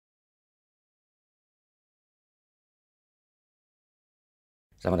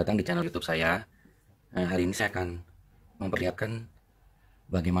Selamat datang di channel YouTube saya. Hari ini saya akan memperlihatkan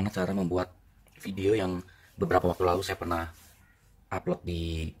bagaimana cara membuat video yang beberapa waktu lalu saya pernah upload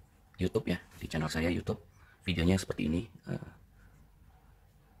di YouTube ya, di channel saya YouTube. Videonya seperti ini,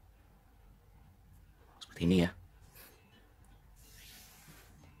 ya.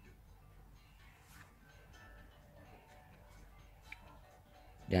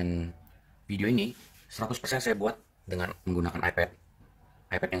 Dan video ini 100% saya buat dengan menggunakan iPad.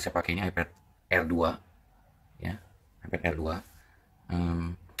 iPad yang saya pakai ini iPad R2 ya, iPad R2.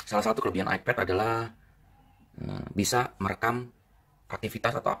 Salah satu kelebihan iPad adalah bisa merekam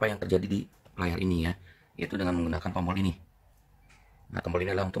aktivitas atau apa yang terjadi di layar ini ya, yaitu dengan menggunakan tombol ini. Nah, tombol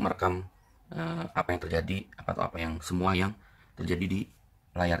ini adalah untuk merekam apa yang terjadi atau apa yang semua yang terjadi di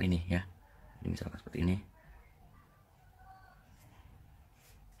layar ini ya. Jadi misalkan seperti ini,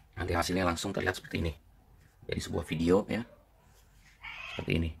 nanti hasilnya langsung terlihat seperti ini. Jadi sebuah video ya,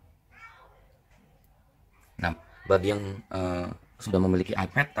 seperti ini. Nah, bagi yang sudah memiliki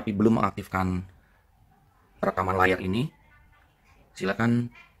iPad tapi belum mengaktifkan rekaman layar ini, silakan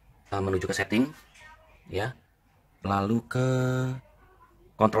menuju ke setting ya, lalu ke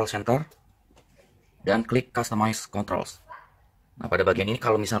control center dan klik customize controls. Nah, pada bagian ini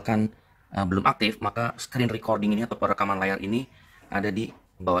kalau misalkan belum aktif, maka screen recording ini atau perekaman layar ini ada di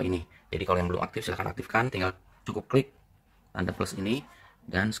bawah ini. Jadi kalau yang belum aktif silahkan aktifkan, tinggal cukup klik tanda plus ini,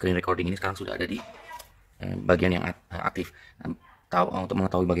 dan screen recording ini sekarang sudah ada di bagian yang aktif. Untuk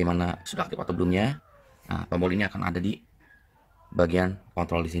mengetahui bagaimana sudah aktif atau belumnya, tombol ini akan ada di bagian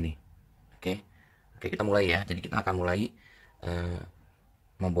kontrol di sini. Oke, kita mulai ya. Jadi kita akan mulai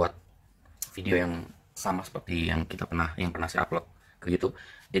membuat video yang sama seperti yang pernah saya upload ke YouTube.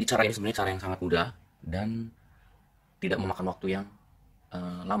 Jadi cara ini sebenarnya cara yang sangat mudah dan tidak memakan waktu yang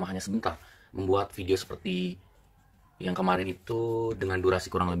lama, hanya sebentar. Membuat video seperti yang kemarin itu dengan durasi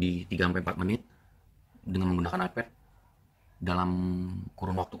kurang lebih 3-4 menit dengan menggunakan iPad, dalam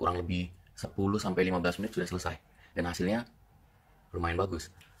kurun waktu kurang lebih 10-15 menit sudah selesai, dan hasilnya lumayan bagus.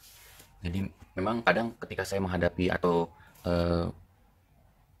 Jadi memang kadang ketika saya menghadapi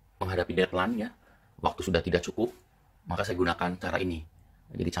menghadapi deadline ya, waktu sudah tidak cukup, maka saya gunakan cara ini.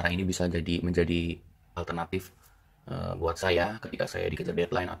 Jadi cara ini bisa menjadi alternatif buat saya ketika saya dikejar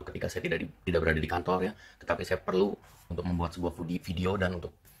deadline atau ketika saya tidak berada di kantor ya, tetapi saya perlu untuk membuat sebuah video dan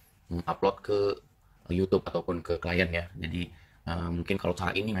untuk upload ke YouTube ataupun ke klien ya. Jadi mungkin kalau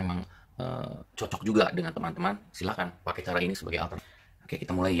cara ini memang cocok juga dengan teman-teman, silakan pakai cara ini sebagai alternatif. Oke,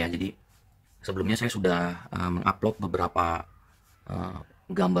 kita mulai ya. Jadi sebelumnya saya sudah mengupload beberapa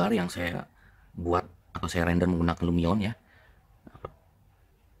gambar yang saya buat atau saya render menggunakan Lumion ya.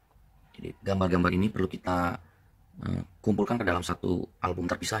 Jadi gambar-gambar ini perlu kita kumpulkan ke dalam satu album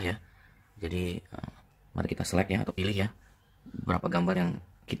terpisah ya. Jadi mari kita select ya, atau pilih ya beberapa gambar yang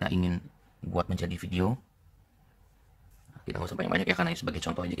kita ingin buat menjadi video. Kita nggak usah banyak-banyak ya, karena ini sebagai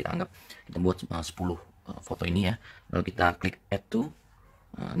contoh aja, kita anggap kita buat 10 foto ini ya. Lalu kita klik add to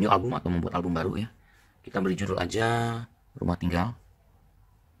new album atau membuat album baru ya. Kita beri judul aja rumah tinggal.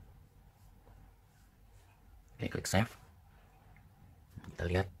 Oke, klik save. Kita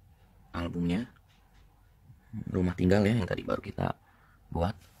lihat albumnya rumah tinggal ya, yang tadi baru kita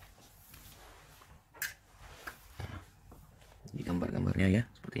buat. Di gambar-gambarnya ya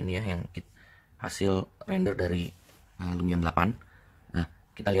seperti ini ya, yang hasil render dari Lumion 8. Nah,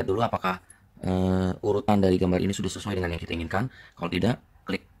 kita lihat dulu apakah urutan dari gambar ini sudah sesuai dengan yang kita inginkan. Kalau tidak,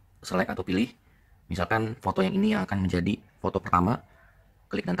 klik select atau pilih. Misalkan foto yang ini yang akan menjadi foto pertama,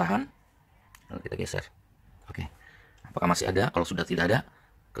 klik dan tahan, lalu kita geser. Oke, apakah masih ada? Kalau sudah tidak ada,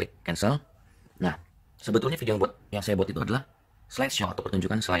 klik cancel. Nah, sebetulnya video yang saya buat itu adalah slideshow atau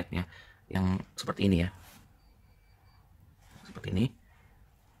pertunjukan slide ya, yang seperti ini ya, seperti ini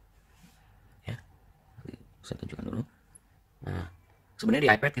ya. Saya tunjukkan dulu. Nah, sebenarnya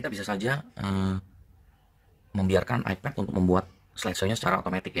di iPad kita bisa saja membiarkan iPad untuk membuat slideshow-nya secara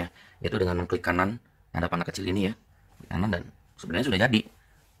otomatis ya, yaitu dengan mengklik kanan tanda panah kecil ini ya, klik kanan, dan sebenarnya sudah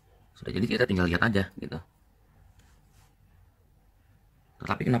jadi kita tinggal lihat aja gitu.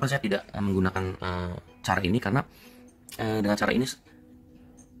 Tetapi kenapa saya tidak menggunakan cara ini? Karena dengan cara ini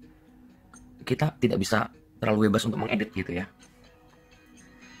kita tidak bisa terlalu bebas untuk mengedit gitu ya.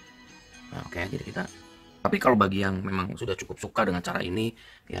 Nah, oke, jadi tapi kalau bagi yang memang sudah cukup suka dengan cara ini,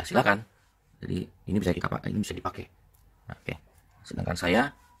 ya silakan. Jadi ini bisa dipakai. Nah, oke. Sedangkan saya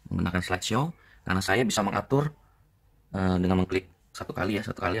menggunakan slideshow karena saya bisa mengatur dengan mengklik satu kali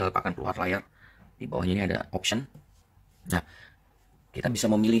lalu akan keluar layar. Di bawahnya ini ada option. Nah, kita bisa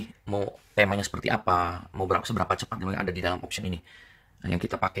memilih mau temanya seperti apa, mau seberapa cepat yang ada di dalam option ini. Nah, yang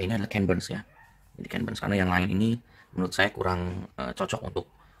kita pakai ini adalah Canvas ya. Jadi Canvas, karena yang lain ini menurut saya kurang cocok untuk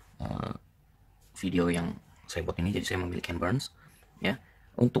video yang saya buat ini, jadi saya memilih Ken Burns ya.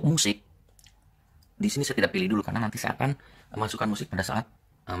 Untuk musik di sini saya tidak pilih dulu karena nanti saya akan masukkan musik pada saat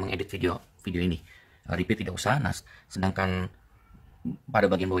mengedit video ini. Repeat tidak usah. Nah, sedangkan pada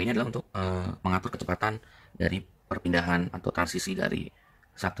bagian bawah ini adalah untuk mengatur kecepatan dari perpindahan atau transisi dari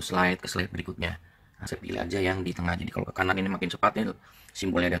satu slide ke slide berikutnya. Nah, saya pilih aja yang di tengah. Jadi kalau ke kanan ini makin cepat ya,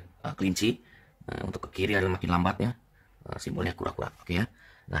 simbolnya ada kelinci. Untuk ke kiri adalah makin lambat ya, simbolnya kura-kura. Oke ya.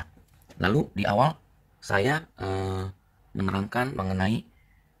 Nah, lalu di awal saya menerangkan mengenai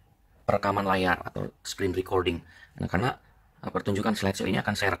perekaman layar atau screen recording. Nah, karena pertunjukan slideshow ini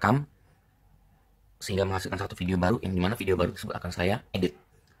akan saya rekam sehingga menghasilkan satu video baru, yang dimana video baru tersebut akan saya edit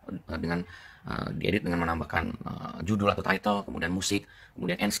dengan diedit dengan menambahkan judul atau title, kemudian musik,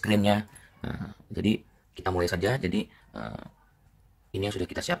 kemudian end screen-nya. Jadi kita mulai saja. Jadi ini yang sudah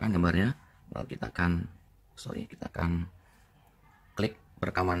kita siapkan gambarnya. Lalu kita akan klik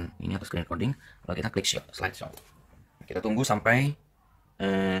perekaman ini atau screen recording. Lalu kita klik slideshow. Kita tunggu sampai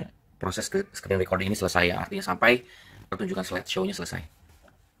proses screen recording ini selesai ya, artinya sampai pertunjukan slideshow-nya selesai.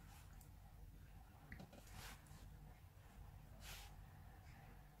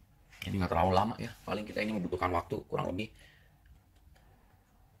 Jadi nggak terlalu lama ya, paling kita ini membutuhkan waktu kurang lebih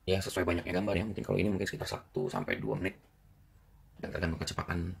ya sesuai banyaknya gambar ya. Mungkin kalau ini mungkin sekitar 1 sampai 2 menit, dan tergantung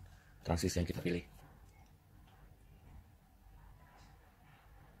kecepatan transisi yang kita pilih.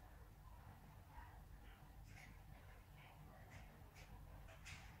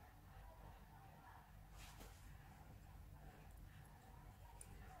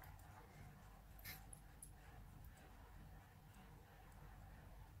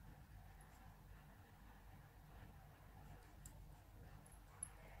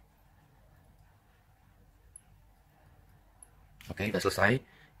 Oke, sudah selesai.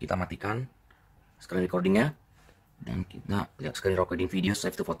 Kita matikan screen recordingnya dan kita lihat screen recording video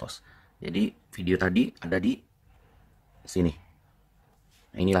save to photos. Jadi video tadi ada di sini.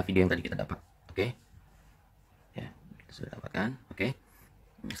 Nah, inilah video yang tadi kita dapat. Oke, ya kita sudah dapatkan. Oke,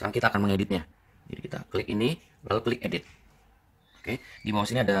 sekarang kita akan mengeditnya. Jadi kita klik ini lalu klik edit. Oke, di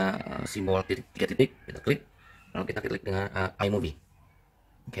bawah sini ada simbol tiga titik. Kita klik lalu kita klik dengan iMovie.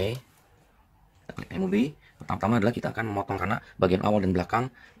 Oke, kita klik iMovie. Pertama-tama adalah kita akan memotong karena bagian awal dan belakang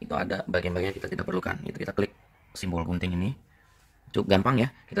itu ada bagian-bagian yang kita tidak perlukan. Itu kita klik simbol gunting ini. Cukup gampang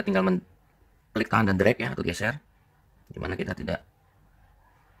ya. Kita tinggal klik tahan dan drag ya atau geser. Dimana kita tidak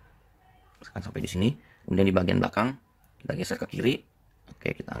akan sampai di sini. Kemudian di bagian belakang kita geser ke kiri.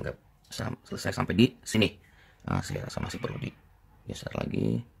 Oke, kita anggap selesai sampai di sini. Nah, saya rasa masih perlu digeser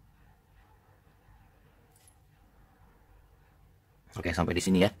lagi. Oke, sampai di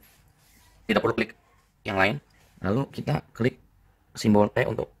sini ya. Tidak perlu klik yang lain. Lalu kita klik simbol T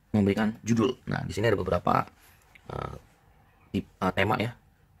untuk memberikan judul. Nah, di sini ada beberapa tema ya.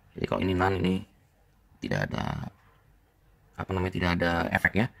 Jadi kalau ini none, ini tidak ada tidak ada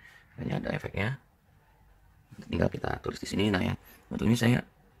efeknya. Hanya ada efeknya. Tinggal kita tulis di sini. Nah, yang untuk ini saya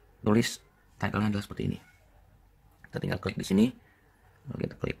tulis title-nya adalah seperti ini. Kita tinggal klik di sini. Lalu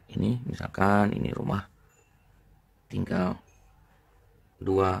kita klik ini, misalkan ini rumah tinggal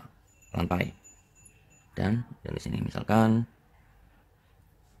 2 lantai. Dan di sini misalkan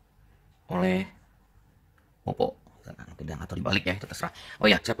oleh Oppo, atau dibalik ya, itu terserah. Oh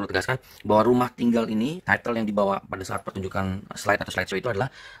ya, saya perlu tegaskan bahwa rumah tinggal ini title yang dibawa pada saat pertunjukan slide atau slideshow itu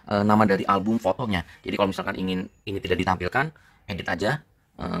adalah nama dari album fotonya. Jadi kalau misalkan ingin ini tidak ditampilkan, edit aja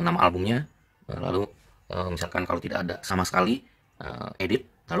nama albumnya, lalu misalkan kalau tidak ada sama sekali, edit,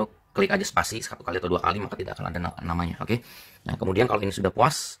 lalu klik aja spasi 1 kali atau 2 kali, maka tidak akan ada namanya. Oke. Nah, kemudian kalau ini sudah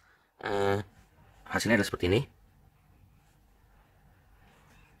puas, hasilnya adalah seperti ini.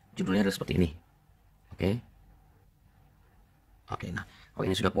 Judulnya adalah seperti ini. Oke. Oke, nah kalau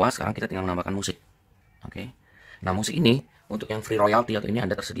ini sudah puas, sekarang kita tinggal menambahkan musik. Oke. Nah, musik ini untuk yang free royalty atau ini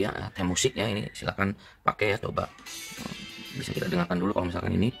ada tersedia theme musik ya, ini silahkan pakai ya, coba. Bisa kita dengarkan dulu kalau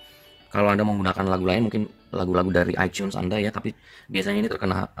misalkan ini. Kalau Anda menggunakan lagu lain, mungkin lagu-lagu dari iTunes Anda ya, tapi biasanya ini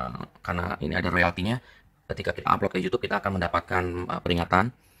terkena karena ini ada royaltinya. Ketika kita upload ke YouTube, kita akan mendapatkan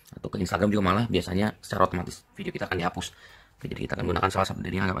peringatan, atau ke Instagram juga malah biasanya secara otomatis video kita akan dihapus. Oke, jadi kita akan gunakan salah satu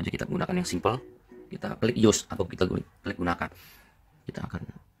dari anggap aja kita gunakan yang simple. Kita klik use atau kita klik gunakan. Kita akan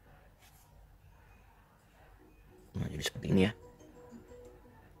jadi seperti ini ya.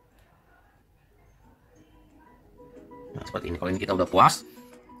 Nah, seperti ini. Kalau ini kita udah puas,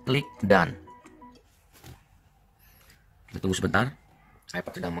 klik done. Kita tunggu sebentar.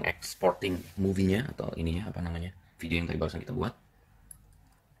 iPad sedang mengeksporting movie-nya atau ininya video yang tadi barusan kita buat.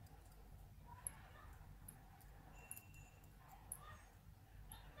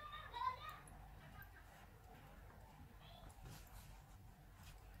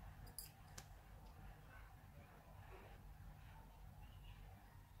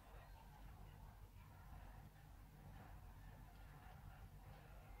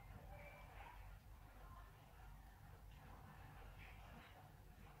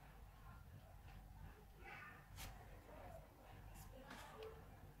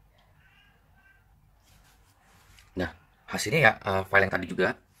 hasilnya ya file yang tadi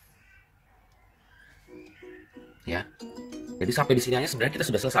juga. Ya. Jadi sampai di sini aja sebenarnya kita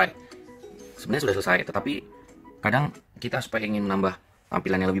sudah selesai. Sebenarnya sudah selesai, tetapi kadang kita supaya ingin menambah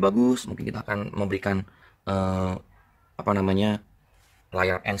tampilan yang lebih bagus, mungkin kita akan memberikan apa namanya,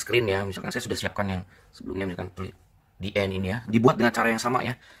 layar end screen ya. Misalkan saya sudah siapkan yang sebelumnya, misalkan di end ini ya, dibuat dengan cara yang sama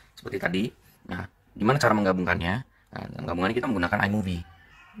ya, seperti tadi. Nah, gimana cara menggabungkannya? Nah, gabungannya kita menggunakan iMovie.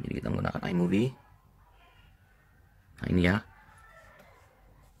 Jadi kita menggunakan iMovie. Nah, ini ya.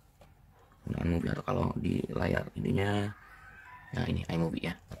 iMovie, atau kalau di layar ininya, nah ini iMovie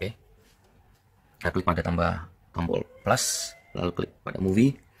ya. Oke. Kita klik pada tombol plus, lalu klik pada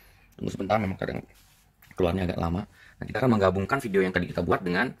movie. Tunggu sebentar, memang kadang keluarnya agak lama. Nah, kita akan menggabungkan video yang tadi kita buat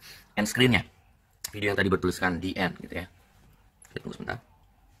dengan end screen-nya. Video yang tadi bertuliskan di end gitu ya. Kita tunggu sebentar.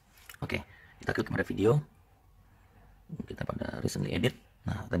 Oke, kita klik pada video. Kita pada recently edit.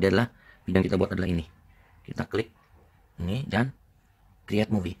 Nah, tadi adalah video yang kita buat adalah ini. Kita klik ini dan create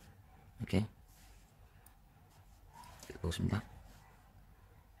movie. Oke. Kita tunggu sebentar.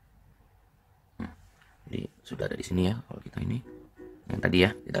 Jadi sudah ada di sini ya, kalau kita ini yang tadi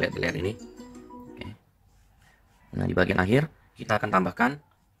ya, kita lihat di layar ini. Oke. Nah, di bagian akhir kita akan tambahkan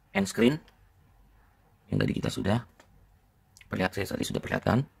end screen yang tadi kita sudah saya tadi sudah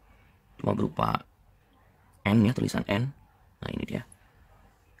perlihatkan, cuma berupa N ya, tulisan N. Nah, ini dia,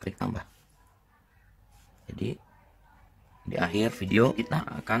 klik tambah. Jadi di akhir video kita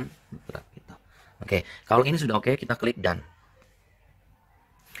akan bergerak gitu. Oke, kalau ini sudah oke, kita klik done.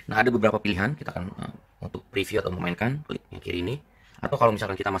 Nah, ada beberapa pilihan, kita akan untuk preview atau memainkan, klik yang kiri ini. Atau kalau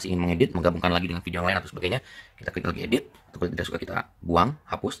misalkan kita masih ingin mengedit, menggabungkan lagi dengan video yang lain atau sebagainya, kita klik lagi edit. Atau kalau tidak suka, kita buang,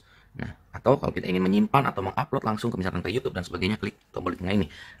 hapus. Nah, atau kalau kita ingin menyimpan atau mengupload langsung ke misalkan ke YouTube dan sebagainya, klik tombol di tengah ini.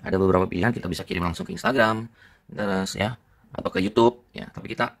 Ada beberapa pilihan, kita bisa kirim langsung ke Instagram, terus ya, atau ke YouTube ya.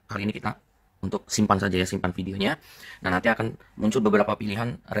 Tapi kita kali ini kita untuk simpan saja ya, simpan videonya. Nah, nanti akan muncul beberapa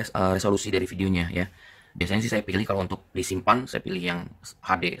pilihan resolusi dari videonya ya. Biasanya sih saya pilih kalau untuk disimpan, saya pilih yang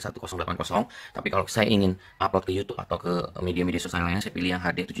HD 1080. Tapi kalau saya ingin upload ke YouTube atau ke media-media sosial lainnya, saya pilih yang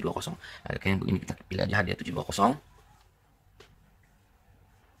HD 720. Oke, ini kita pilih aja HD 720.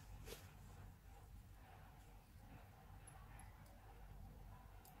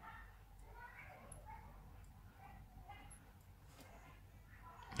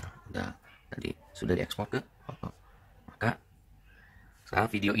 Nah, udah tadi sudah diekspor ke foto. Maka sekarang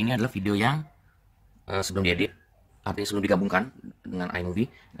video ini adalah video yang sebelum diedit, artinya sebelum digabungkan dengan iMovie.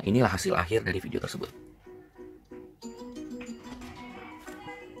 Nah, inilah hasil akhir dari video tersebut.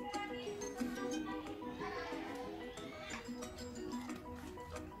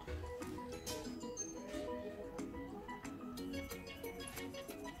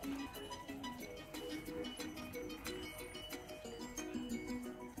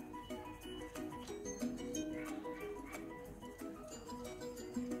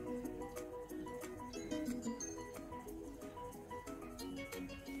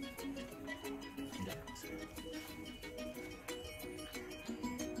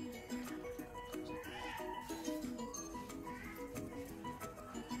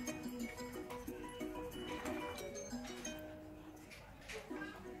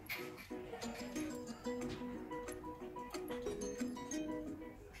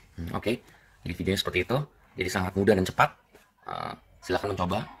 Oke, jadi videonya seperti itu. Jadi sangat mudah dan cepat. Silahkan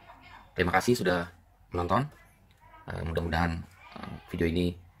mencoba. Terima kasih sudah menonton. Mudah-mudahan video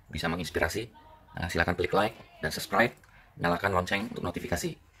ini bisa menginspirasi. Silahkan klik like dan subscribe. Nyalakan lonceng untuk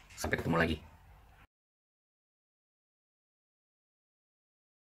notifikasi. Sampai ketemu lagi.